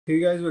Hey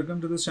guys,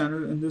 welcome to this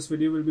channel. In this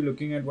video, we'll be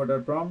looking at what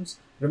are prompts.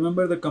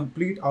 Remember, the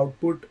complete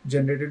output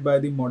generated by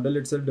the model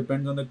itself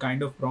depends on the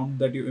kind of prompt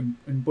that you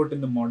input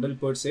in the model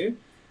per se.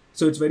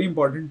 So it's very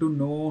important to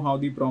know how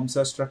the prompts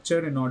are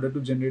structured in order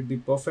to generate the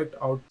perfect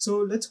output. So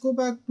let's go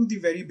back to the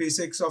very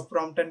basics of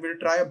prompt and we'll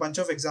try a bunch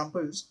of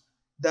examples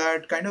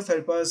that kind of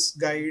help us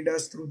guide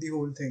us through the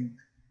whole thing.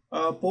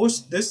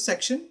 Post this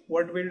section,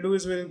 what we'll do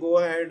is we'll go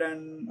ahead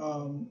and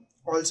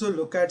also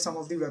look at some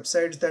of the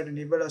websites that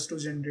enable us to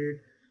generate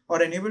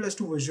or enable us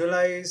to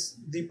visualize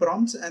the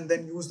prompts and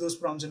then use those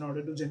prompts in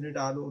order to generate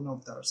our own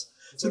avatars.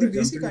 So the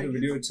basic idea.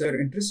 Video, if you're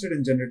interested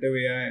in generative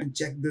AI,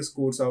 check this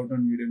course out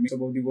on Udemy. It's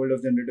about the world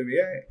of generative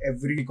AI.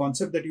 Every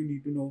concept that you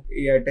need to know: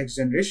 AI text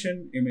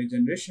generation, image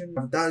generation,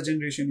 avatar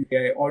generation,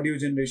 AI audio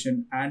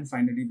generation, and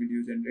finally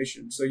video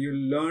generation. So you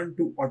learn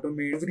to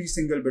automate every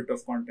single bit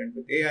of content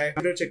with AI.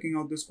 After checking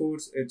out this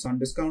course, it's on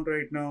discount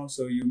right now,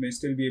 so you may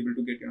still be able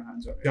to get your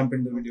hands on it. Jump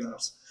into the video now.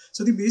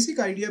 So the basic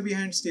idea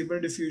behind stable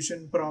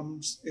diffusion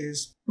prompts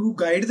is to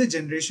guide the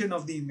generation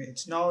of the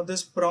image. Now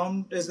this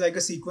prompt is like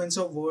a sequence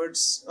of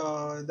words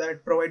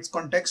that provides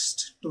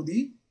context to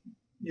the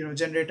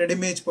generated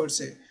image per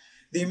se.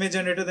 The image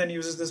generator then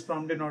uses this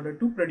prompt in order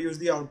to produce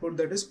the output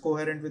that is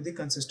coherent with the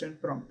consistent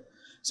prompt.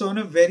 So in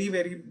a very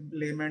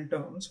layman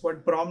terms,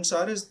 what prompts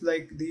are is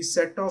like the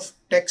set of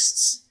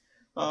texts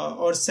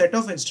or set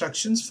of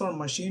instructions for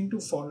machine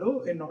to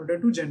follow in order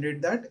to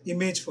generate that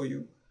image for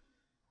you.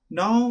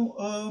 Now,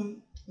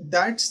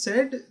 that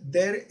said,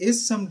 there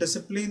is some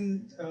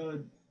discipline.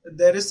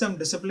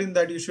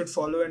 That you should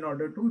follow in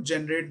order to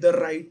generate the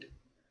right,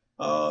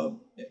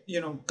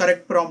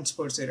 correct prompts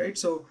per se, right?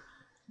 So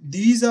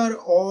these are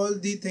all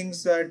the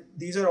things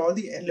these are all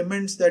the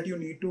elements that you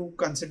need to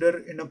consider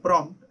in a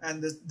prompt,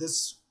 and this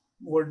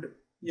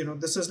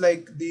is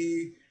like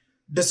the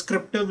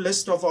descriptive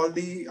list of all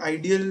the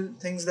ideal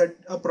things that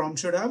a prompt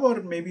should have,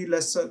 or maybe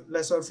less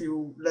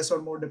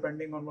or more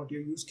depending on what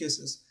your use case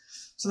is.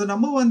 So the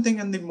number one thing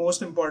and the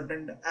most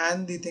important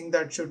and the thing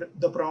that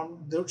the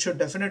prompt should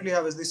definitely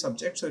have is the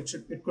subject. So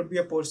it could be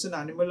a person,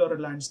 animal, or a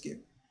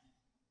landscape.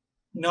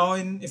 Now,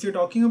 if you're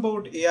talking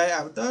about AI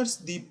avatars,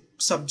 the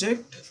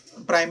subject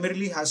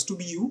primarily has to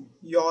be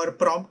your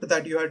prompt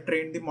that you had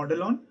trained the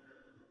model on.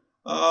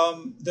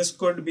 This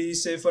could be,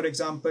 say, for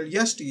example,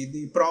 Yashti,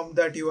 the prompt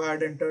that you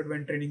had entered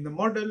when training the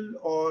model,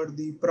 or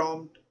the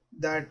prompt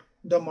that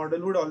the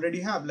model would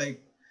already have,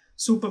 like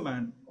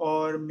Superman,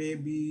 or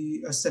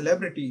maybe a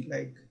celebrity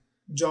like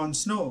Jon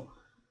Snow,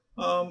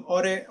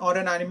 or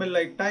an animal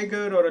like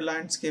tiger, or a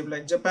landscape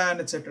like Japan,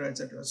 etc.,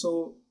 etc.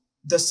 So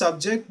the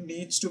subject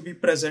needs to be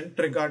present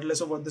regardless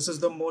of what. This is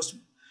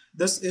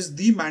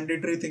the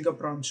mandatory thing a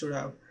prompt should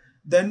have.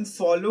 Then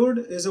followed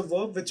is a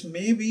verb which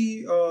may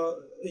be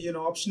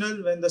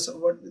optional when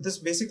this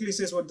basically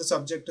says what the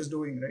subject is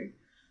doing, right?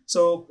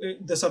 So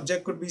the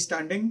subject could be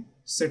standing,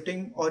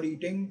 sitting, or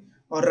eating,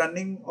 or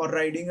running, or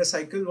riding a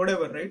cycle,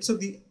 whatever, right? So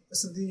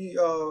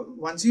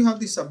once you have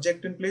the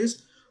subject in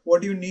place,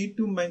 what you need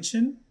to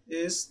mention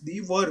is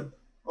the verb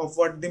of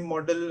what the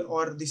model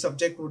or the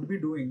subject would be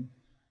doing.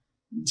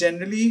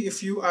 Generally,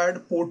 if you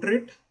add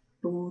portrait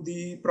to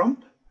the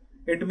prompt,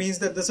 it means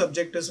that the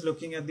subject is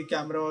looking at the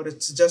camera, or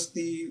it's just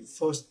the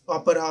first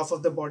upper half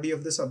of the body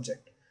of the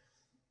subject.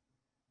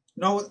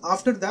 Now,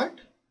 after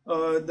that,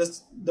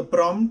 the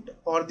prompt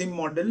or the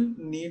model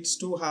needs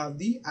to have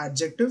the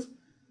adjective.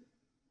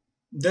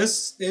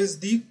 This is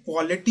the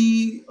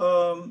quality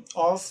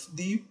of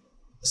the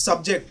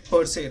subject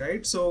per se,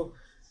 right? So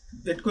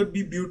it could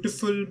be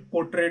beautiful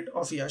portrait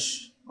of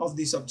Yash, of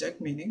the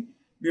subject, meaning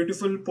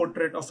beautiful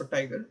portrait of a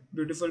tiger,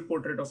 beautiful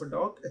portrait of a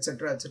dog,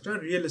 etc., etc.,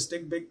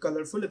 realistic, big,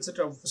 colorful,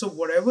 etc. So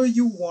whatever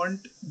you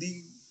want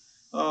the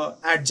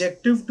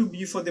adjective to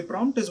be for the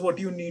prompt is what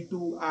you need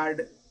to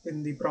add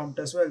in the prompt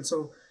as well.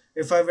 So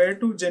if I were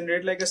to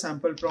generate like a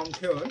sample prompt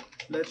here,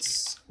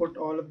 let's put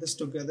all of this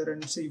together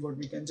and see what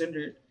we can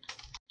generate.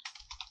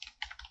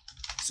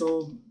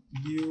 So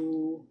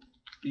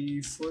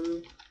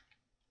beautiful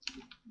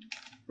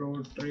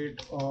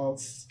portrait of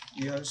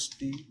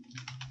Yashti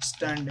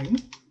standing.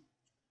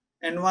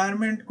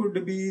 Environment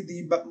could be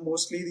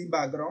mostly the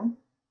background.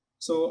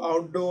 So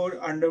outdoor,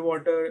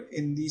 underwater,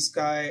 in the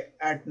sky,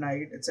 at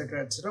night,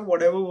 etc., etc.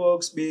 Whatever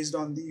works based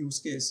on the use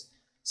case.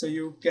 So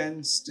you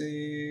can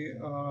stay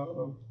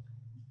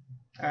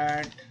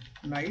at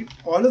night.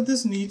 All of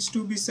this needs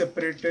to be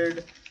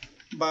separated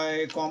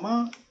by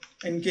comma,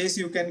 in case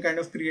you can kind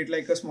of create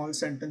like a small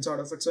sentence out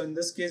of it. So in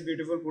this case,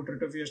 beautiful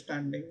portrait of you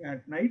standing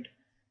at night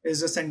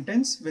is a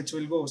sentence which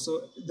will go.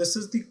 So this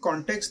is the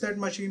context that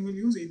machine will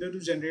use either to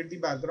generate the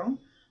background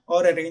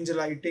or arrange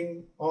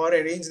lighting or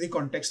arrange the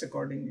context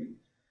accordingly.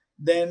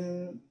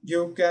 Then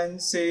you can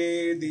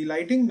say the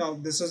lighting. Now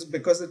this is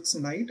because it's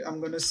night, I'm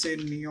going to say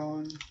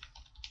neon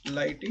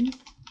lighting.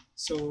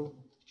 So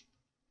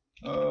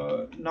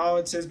now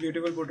it says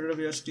beautiful portrait of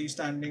Yashti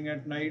standing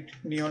at night,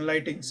 neon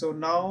lighting. So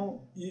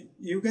now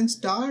you can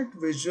start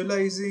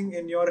visualizing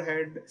in your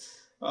head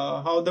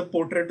how the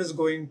portrait is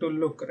going to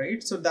look,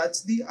 right? So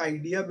that's the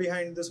idea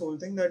behind this whole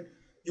thing, that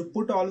you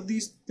put all of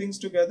these things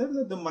together,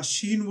 that the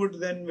machine would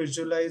then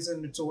visualize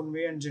in its own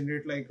way and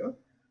generate like a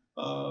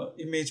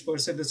image per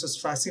se. This is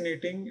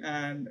fascinating,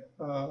 and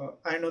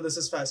I know this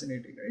is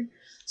fascinating, right?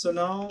 So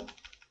now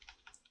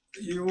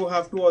you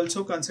have to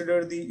also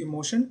consider the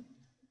emotion.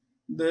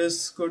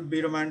 This could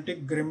be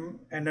romantic, grim,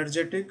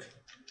 energetic.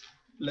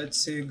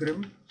 Let's say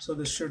grim. So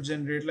this should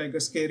generate like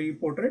a scary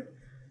portrait.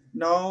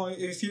 Now,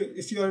 if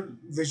you are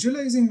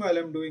visualizing while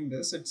I'm doing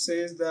this, it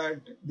says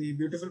that the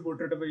beautiful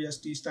portrait of a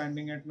Yasti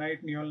standing at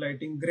night, neon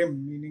lighting,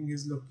 grim, meaning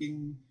he's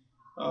looking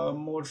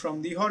more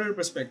from the horror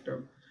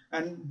perspective.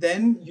 And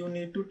then you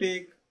need to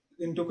take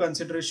into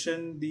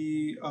consideration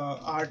the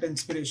art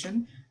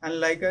inspiration.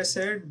 And like I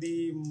said,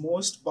 the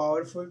most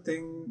powerful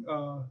thing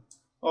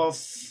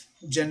of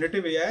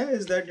generative AI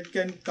is that it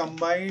can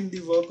combine the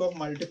work of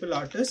multiple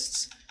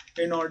artists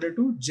in order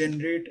to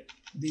generate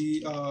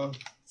the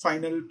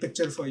final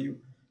picture for you.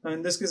 Now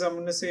in this case, I'm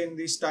going to say in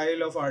the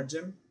style of Art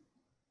Gem,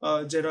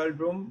 Gerald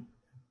Broom,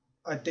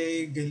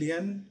 Ate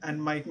Gillian,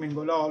 and Mike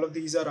Mingola. All of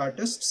these are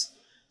artists.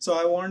 So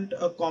I want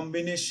a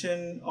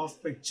combination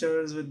of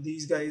pictures with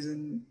these guys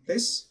in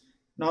place.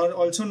 Now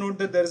also note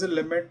that there is a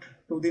limit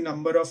to the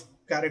number of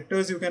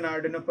characters you can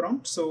add in a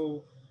prompt.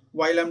 So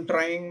while I'm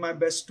trying my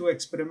best to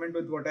experiment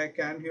with what I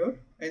can here,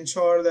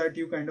 ensure that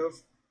you kind of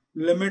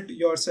limit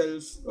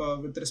yourself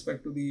with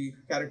respect to the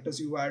characters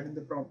you add in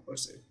the prompt per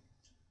se.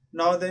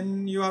 Now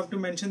then you have to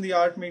mention the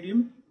art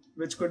medium,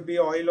 which could be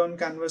oil on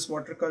canvas,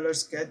 watercolor,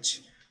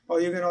 sketch, or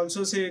you can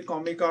also say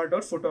comic art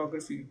or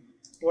photography.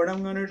 What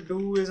I'm gonna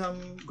do is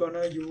I'm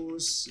gonna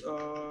use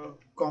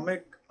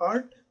comic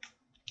art,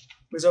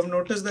 because I've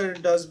noticed that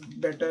it does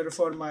better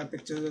for my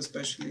pictures,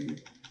 especially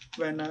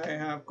when I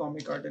have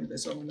comic art in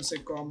this. So I'm gonna say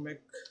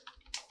comic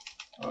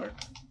art.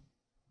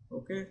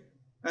 Okay.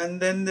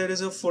 And then there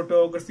is a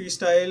photography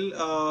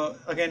style.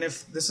 Again,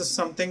 if this is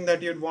something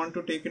that you'd want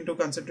to take into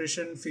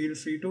consideration, feel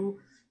free to.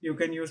 You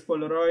can use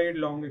Polaroid,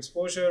 long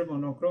exposure,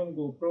 monochrome,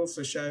 GoPro,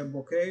 fisheye,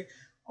 bokeh.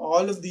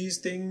 All of these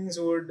things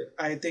would,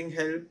 I think,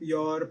 help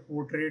your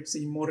portrait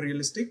seem more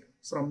realistic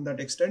from that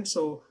extent.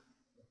 So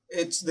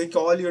it's the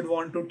call you'd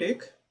want to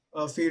take.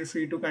 Feel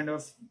free to kind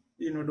of,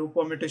 do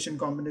permutation,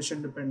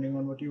 combination, depending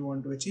on what you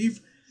want to achieve.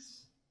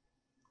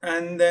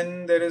 And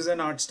then there is an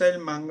art style: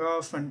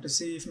 manga,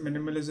 fantasy,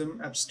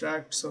 minimalism,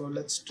 abstract. So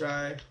let's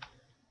try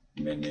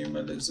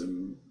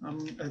minimalism.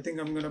 I think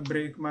I'm gonna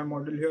break my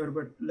model here,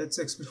 but let's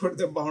explore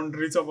the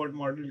boundaries of what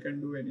model can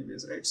do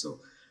anyways, right? So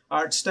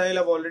art style,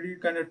 I've already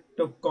kind of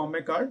took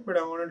comic art, but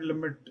I want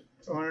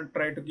to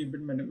try to keep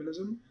it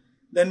minimalism.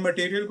 Then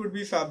material could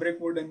be fabric,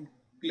 wood, and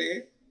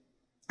clay.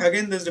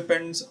 Again, this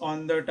depends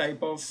on the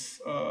type of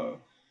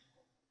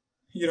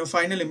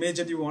final image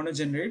that you want to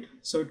generate.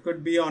 So it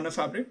could be on a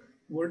fabric,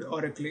 wood,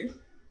 or a clay.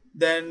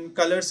 Then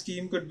color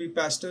scheme could be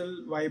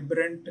pastel,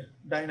 vibrant,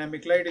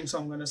 dynamic lighting. So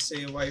I'm going to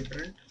say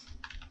vibrant.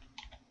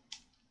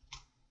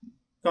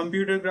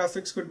 Computer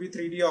graphics could be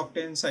 3D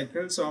Octane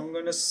cycle. So I'm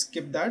going to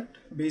skip that.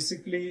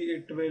 Basically,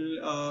 it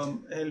will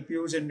help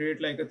you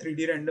generate like a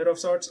 3D render of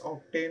sorts,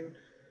 Octane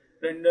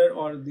render,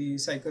 or the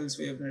cycles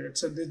we have generated.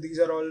 So these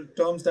are all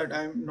terms that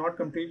I'm not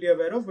completely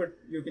aware of, but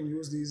you can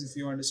use these if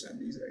you understand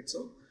these, right?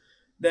 So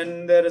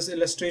then there is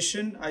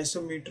illustration,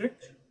 isometric,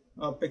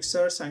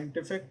 Pixar,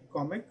 scientific,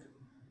 comic.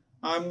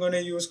 I'm going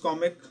to use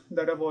comic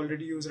that I've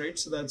already used, right?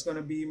 So that's going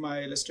to be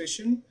my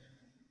illustration.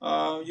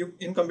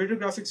 In computer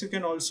graphics, you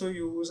can also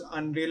use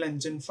Unreal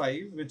Engine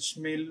 5, which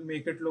may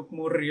make it look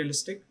more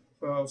realistic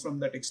from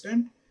that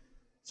extent.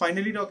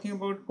 Finally, talking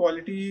about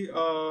quality,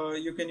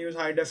 you can use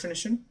high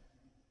definition,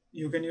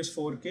 you can use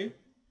 4K,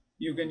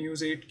 you can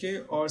use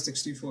 8K or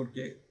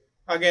 64K.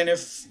 Again,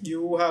 if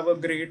you have a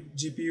great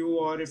GPU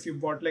or if you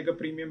bought like a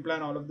premium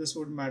plan, all of this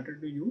would matter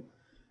to you.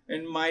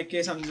 In my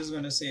case, I'm just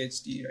going to say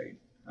HD, right?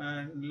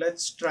 And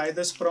let's try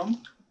this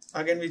prompt.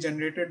 Again, we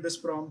generated this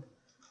prompt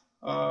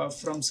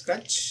from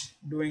scratch,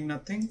 doing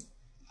nothing.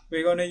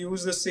 We're going to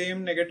use the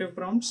same negative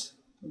prompts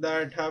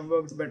that have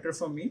worked better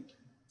for me.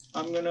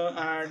 I'm going to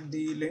add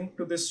the link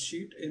to this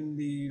sheet in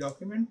the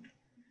document.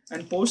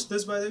 And post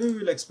this, by the way,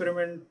 we'll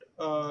experiment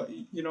a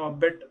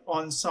bit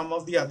on some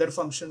of the other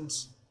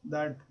functions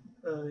that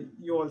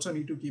you also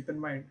need to keep in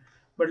mind.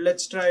 But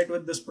let's try it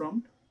with this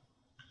prompt.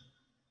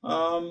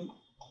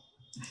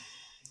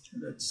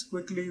 Let's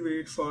quickly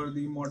wait for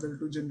the model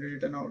to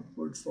generate an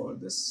output for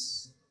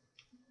this.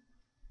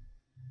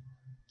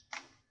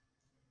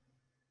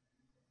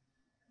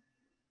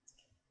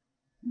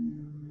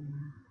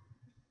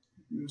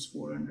 Use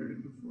 400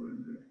 into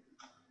 400.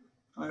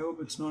 I hope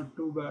it's not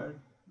too bad.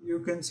 You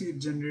can see it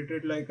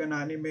generated like an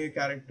anime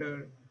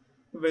character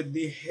with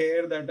the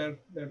hair that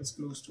is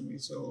close to me.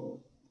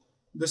 So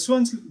this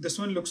one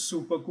looks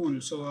super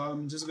cool. So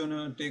I'm just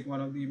gonna take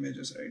one of the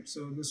images, right?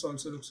 So this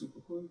also looks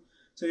super cool.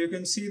 So you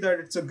can see that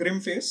it's a grim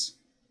face.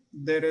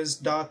 There is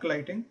dark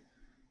lighting.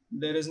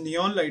 There is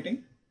neon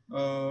lighting.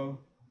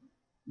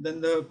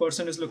 Then the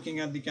person is looking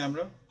at the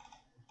camera.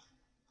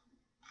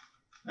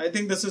 I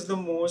think this is the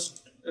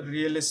most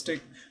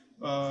realistic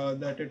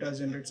that it has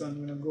generated. So I'm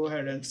going to go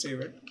ahead and save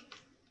it.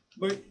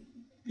 But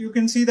you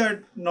can see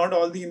that not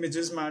all the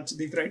images match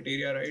the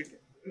criteria, right?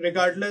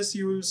 Regardless,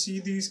 you will see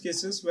these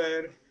cases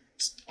where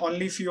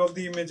only few of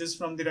the images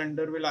from the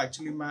render will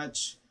actually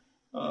match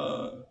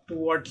to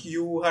what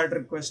you had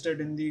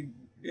requested in the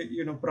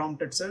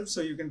prompt itself.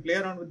 So you can play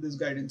around with this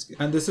guidance kit.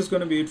 And this is going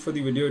to be it for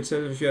the video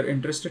itself. If you are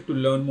interested to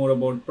learn more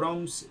about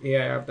prompts,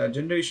 AI avatar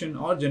generation,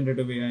 or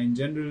generative AI in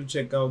general,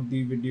 check out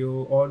the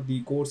video or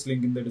the course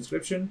link in the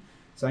description.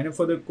 Sign up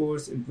for the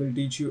course. It will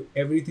teach you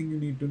everything you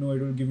need to know.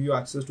 It will give you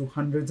access to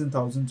hundreds and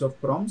thousands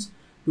of prompts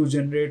to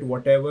generate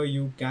whatever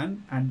you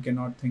can and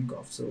cannot think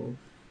of. So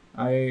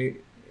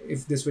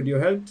if this video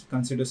helped,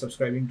 consider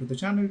subscribing to the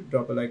channel,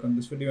 drop a like on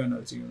this video, and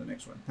I'll see you in the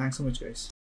next one. Thanks so much, guys.